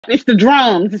It's the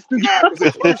drums. It's the Nah, drums. because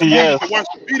at first you needed to Yes. watch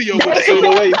the video with the The song.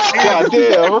 808s. And God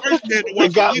damn. at first you had to They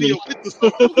watch the got video me. with the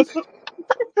songs.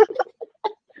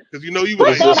 Because you was Put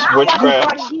like, It's that. just I watched the witchcraft.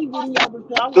 Cardi B video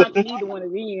before. I'm watching either one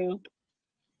of them.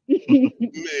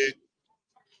 man,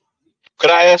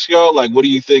 Could I ask y'all, like, what do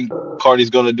you think Cardi's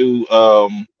gonna do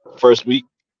first week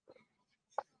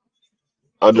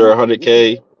under who?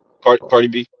 100K? Cardi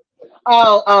B.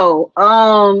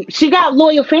 She got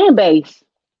loyal fan base.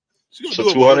 She gonna So do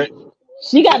over 100. 200.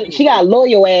 She'll do She over got 100.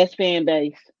 loyal ass fan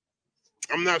base.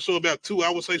 I'm not sure about 2.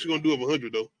 I would say she's gonna do over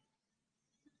 100 though.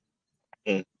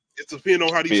 Mm, It's depending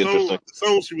on how be the interesting.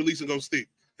 songs she releasing gonna stick.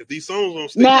 If these songs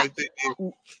don't stick Now, like that, then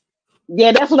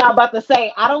yeah, that's what I'm about to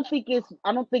say. I don't think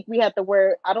we have to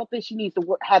worry. I don't think she needs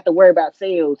to have to worry about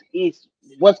sales. It's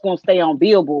what's gonna stay on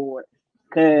Billboard.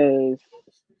 Cause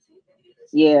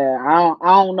yeah, I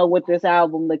don't know what this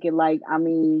album looking like. I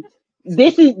mean,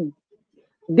 this is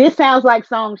this sounds like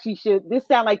songs she should. This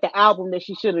sound like the album that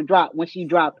she should have dropped when she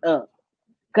dropped Up.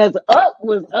 Cause Up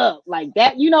was Up like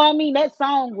that. You know what I mean? That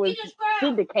song was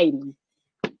syndicating.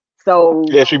 So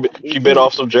Yeah, she bit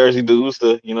off some Jersey dudes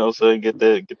to, so get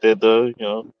that done.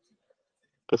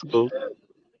 That's cool.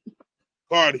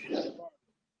 Cardi.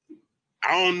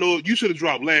 I don't know. You should have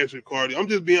dropped last year, Cardi. I'm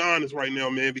just being honest right now,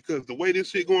 man, because the way this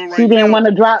shit going she right didn't now, want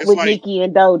to drop it's with like, Nicki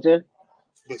and Doja.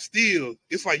 but still,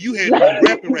 it's like you had to be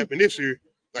rapping this year.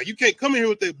 Like you can't come in here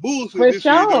with that bullshit For this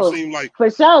year. It don't sure. seem like For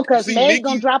sure. you Cause see Meg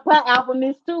gonna Nicki, drop her album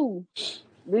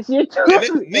this year and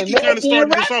too. And Nicki kind Meg of being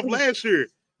started this off rapping. last year,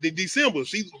 the December.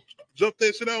 She jumped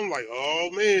that shit out. I'm like, oh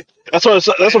man, That's what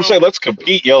I'm now saying. Let's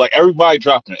compete, yo. Like everybody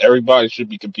dropping. Everybody should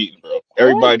be competing, bro.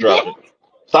 Everybody dropping.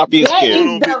 Stop being what's That scared. going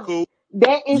is on, Big Cool?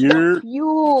 the You're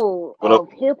fuel What up? of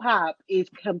hip hop is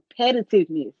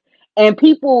competitiveness. And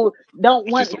people don't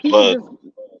I see want some people blood, just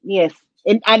yes.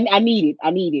 And I need it.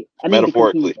 I need it. I need to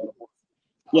compete. metaphorically.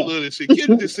 I Yes. love this shit.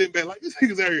 Kendrick just sitting back like this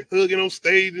niggas out here hugging on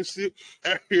stage and shit.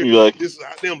 Out here, You're like, this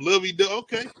goddamn lovey dovey.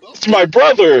 Okay, it's my okay,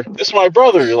 brother. It's my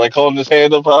brother. Like holding his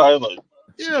hand up high. Like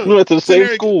yeah. we went to the Sitting same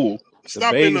there school. the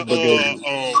stopping beige the brigade.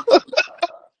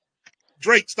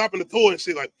 Drake stopping the tour and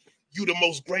shit like, you the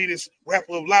most greatest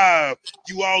rapper alive.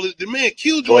 You all the man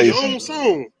killed you on your Glazing. own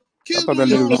song. I Killed thought you on that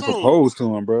your nigga was own gonna song. propose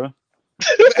to him, bro.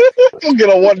 Go get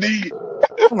on one knee.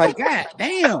 I'm like, God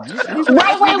damn, he's gonna Wait,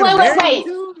 ask a wait, nigga to wait, wait, marry him wait.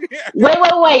 too?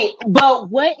 Wait. But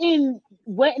what in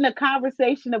the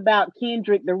conversation about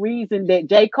Kendrick, the reason that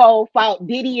J. Cole fought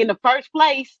Diddy in the first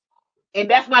place, and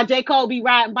that's why J. Cole be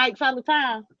riding bikes all the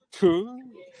time. I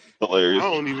Hilarious.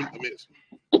 don't even admit.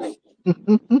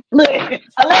 Look,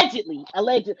 allegedly.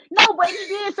 No, but he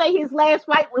did say his last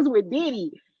fight was with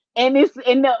Diddy, and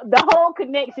the whole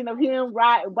connection of him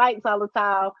riding bikes all the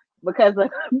time because of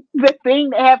the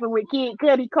thing that happened with Kid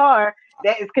Cudi car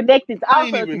that is connected I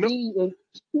ain't also to even know Diddy. And,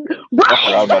 I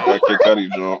forgot about right? that Kid Cudi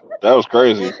joint. That was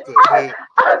crazy. what the hell.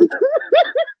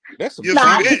 That's some You see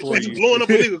Nah, trauma that? for Bitch you. blowing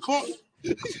up a nigga car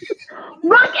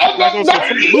look at like on some that.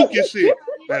 free Lucas shit.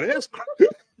 Now that's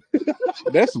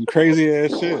That's some crazy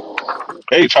ass shit.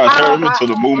 Hey, trying to turn Oh him my! into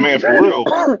the Moon Man for real.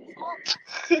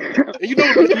 and you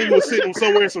know the nigga was sitting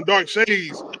somewhere in some dark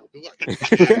shades. Like,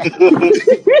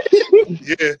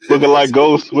 yeah. Looking like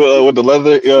Ghost with the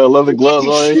leather gloves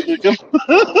on and shit. Just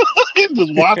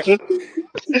watching,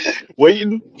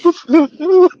 waiting.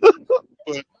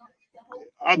 But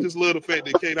I just love the fact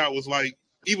that K Dot was like,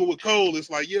 even with Cole, it's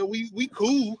like, yeah, we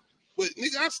cool, but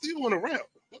nigga, I still want to rap.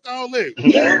 Fuck all that.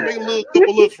 Maybe we make a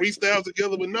couple little freestyles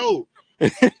together, but no.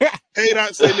 K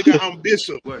Dot say, nigga, I'm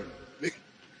Bishop. What?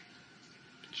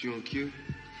 But you and Q?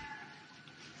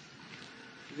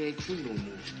 You ain't cool no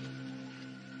more.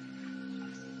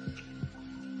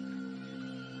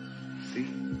 See?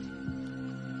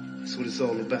 That's what it's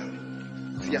all about.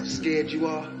 See how scared you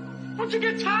are? Don't you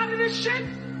get tired of this shit?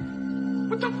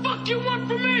 What the fuck you want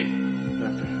from me?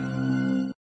 Nothing.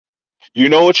 You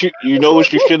know what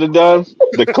you should have done.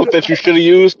 The clip that you should have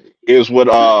used is when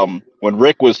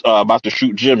Rick was about to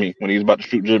shoot Jimmy when he was about to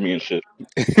shoot Jimmy and shit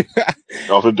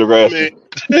off of Man, Degrassi.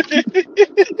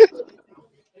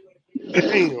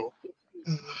 damn.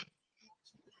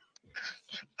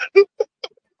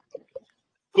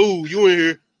 Cool, you in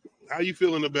here. How you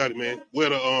feeling about it, man?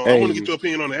 Well, I want to get Hey, your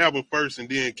opinion on the album first, and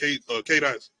then K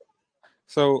Dot's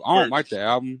so I don't like verse. the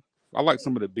album. I like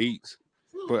some of the beats,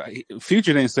 but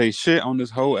Future didn't say shit on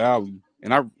this whole album,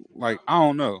 and I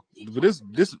don't know. But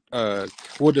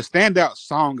well, the standout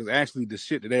song is actually the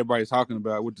shit that everybody's talking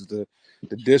about, which is the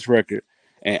diss record.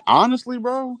 And honestly,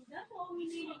 bro,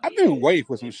 I've been waiting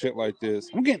for some shit like this.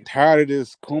 I'm getting tired of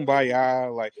this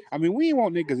kumbaya. Like, I mean, we ain't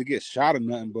want niggas to get shot or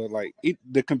nothing, but like,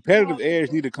 the competitive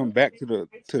edge need to come back to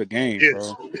the game, Yes.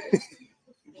 bro.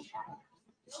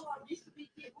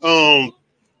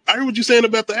 I heard what you're saying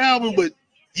about the album, but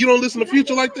you don't listen to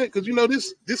Future like that because you know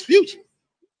this Future.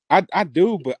 I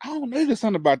do, but I don't know. There's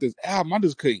something about this album I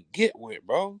just couldn't get with,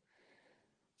 bro.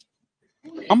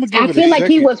 I'm gonna I give it a feel like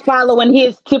he second. was following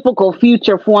his typical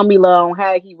Future formula on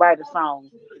how he write a song.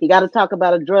 He got to talk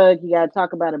about a drug. He got to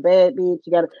talk about a bad bitch.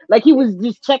 He got to like he was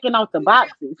just checking off the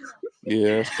boxes.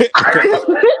 Yeah,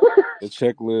 the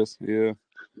checklist. Yeah,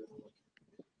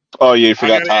 Oh yeah, you I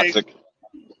forgot gotta ask. Toxic.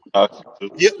 Toxic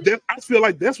too. Yeah, I feel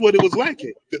like that's what it was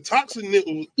lacking. The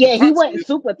Yeah, he wasn't toxicness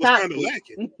super was kind of toxic.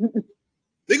 lacking.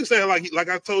 Nigga sound like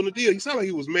I told Nadia, he sounded like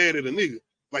he was mad at a nigga.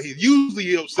 Like he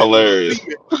usually upset with a Hilarious.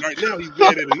 female. Right now he's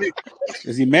mad at a nigga.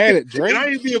 is he mad at And Drake? I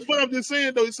ain't being funny. I'm just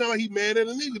saying though, he sound like he mad at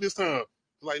a nigga this time.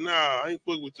 Like nah, I ain't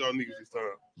fucking with y'all niggas this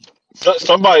time.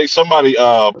 Somebody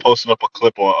posted up a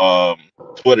clip on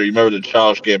Twitter. You remember the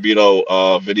Childish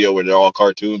Gambino video where they're all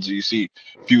cartoons and you see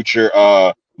Future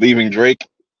leaving Drake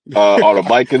on a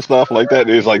bike and stuff like that.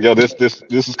 And it's like, yo, this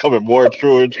is coming more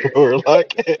true and truer.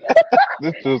 Like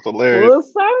this is hilarious. Full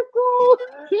circle.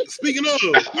 Speaking of,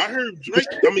 I heard Drake.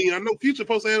 I mean, I know Future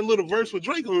supposed to have a little verse with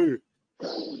Drake on here,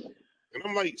 and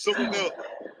I'm like something about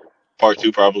Part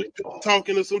two probably.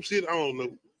 talking or some shit. I don't know.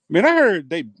 Man, I heard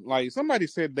they like somebody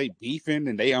said they beefing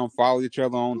and they unfollow each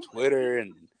other on Twitter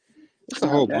and it's a Oh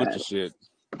whole bunch God. of shit.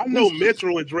 I know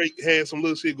Metro and Drake had some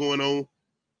little shit going on.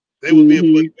 They was being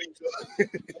Mm-hmm. funny with each other.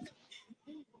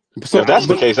 So, If I that's don't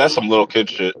the know. case, that's some little kid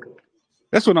shit.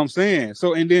 that's what I'm saying.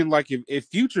 So, and then like if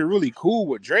Future really cool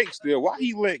with Drake still, why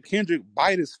he let Kendrick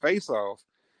bite his face off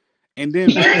and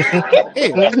then hell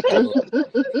no.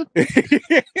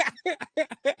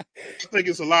 I think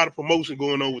it's a lot of promotion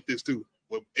going on with this too,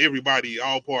 with everybody,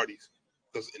 all parties,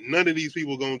 because none of these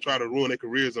people gonna try to ruin their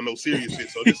careers on no serious shit.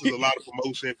 So this is a lot of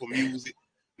promotion for music.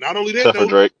 Not only that Except for though,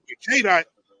 Drake. K Dot,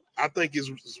 I think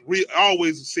is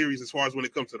always serious as far as when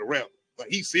it comes to the rap. Like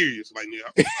he's serious. Like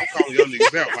nigga, I'm calling y'all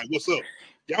niggas out. Like what's up?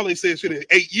 Y'all ain't said shit in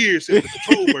 8 years since the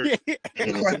Control verse.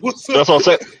 Like what's up? That's what I'm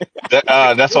saying.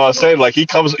 That's what I'm saying. Like he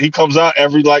comes out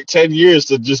every like 10 years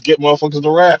to just get motherfuckers to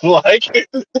rap. Like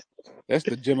That's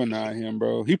the Gemini him,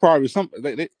 bro. He probably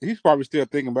he's probably still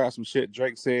thinking about some shit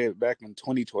Drake said back in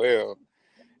 2012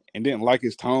 and didn't like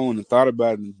his tone and thought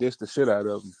about it and dissed the shit out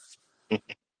of him.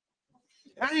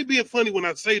 I ain't being funny when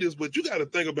I say this, but you got to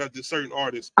think about this certain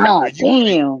artist Oh where you like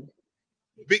damn.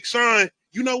 Big Sean.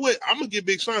 You know what? I'm gonna give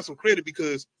Big Sean some credit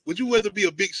because would you rather be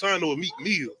a Big Sean or a Meek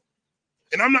Mill?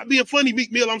 And I'm not being funny,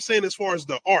 Meek Mill. I'm saying as far as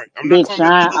the art. I'm not Big talking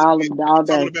about Sean the hood. all I'm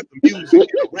talking day. about the music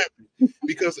and the rapping.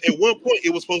 Because at one point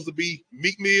it was supposed to be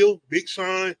Meek Mill, Big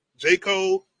Sean, J.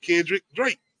 Cole, Kendrick,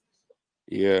 Drake.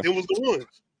 Yeah. Them was the ones.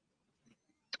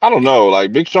 I don't know.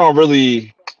 Like Big Sean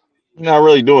really not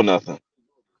really doing nothing.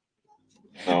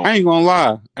 No. I ain't gonna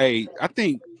lie. Hey, I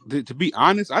think to be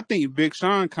honest, I think Big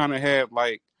Sean kind of had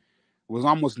like was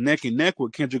almost neck and neck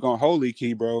with Kendrick on Holy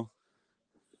Key, bro.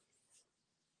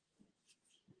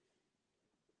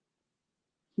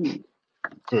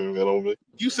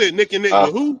 You said Nick and Nick Uh,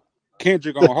 with who?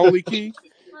 Kendrick on Holy Key.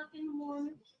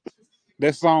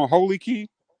 That song Holy Key.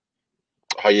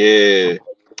 oh yeah.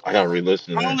 I gotta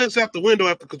re-listen to All that. that's out the window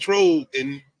after Control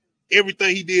and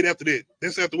everything he did after that.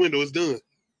 That's out the window. It's done.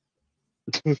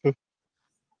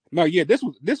 No, yeah, this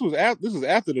was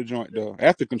after the joint though,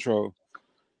 after Control.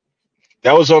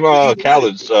 That was on But either way,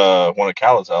 Khaled's one of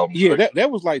Khaled's albums, Yeah, right?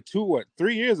 that was like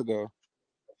 3 years ago.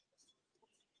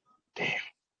 Damn.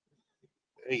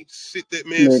 ain't shit that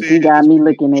man Look, you said got is me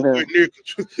looking it nowhere up. near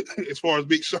as far as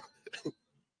Big Sean.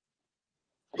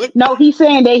 No, he's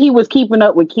saying that he was keeping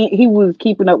up with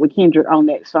Kendrick on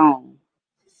that song.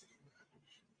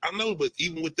 I know, but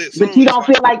even with that But song, you it's don't like,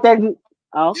 feel like that.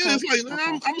 Oh, yeah, okay. it's like nah,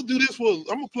 Okay. I'm gonna do this I'm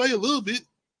gonna play a little bit,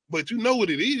 but you know what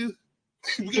it is.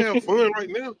 We can have fun right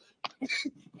now.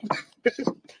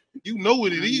 You know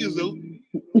what it is though.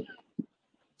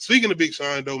 Speaking of Big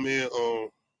Sean though, man,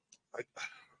 like,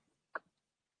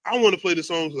 I want to play the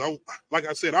song because like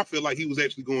I said, I feel like he was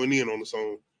actually going in on the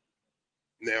song.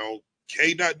 Now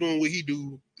K Dot doing what he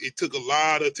do, it took a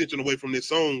lot of attention away from this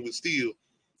song, but still,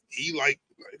 he like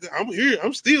I'm here,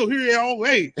 I'm still here all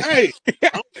way. Hey,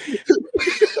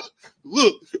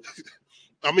 look,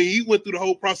 I mean, he went through the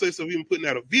whole process of even putting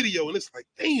out a video, and it's like,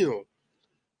 damn.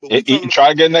 But we talking Try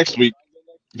about again next week.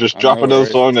 Just I drop know, another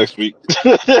right? song next week.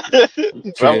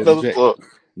 Drop Shit, another song.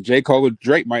 J. Cole with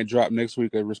Drake might drop next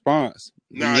week a response.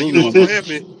 Be nah, you moving know what's on. gonna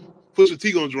happen? Pusha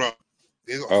T gonna drop.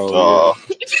 It's like, Oh yeah, Uh,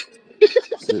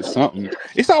 it's something.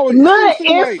 It's always. I always Look,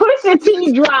 feel if like Pusha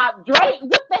T drop Drake,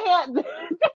 what the hell?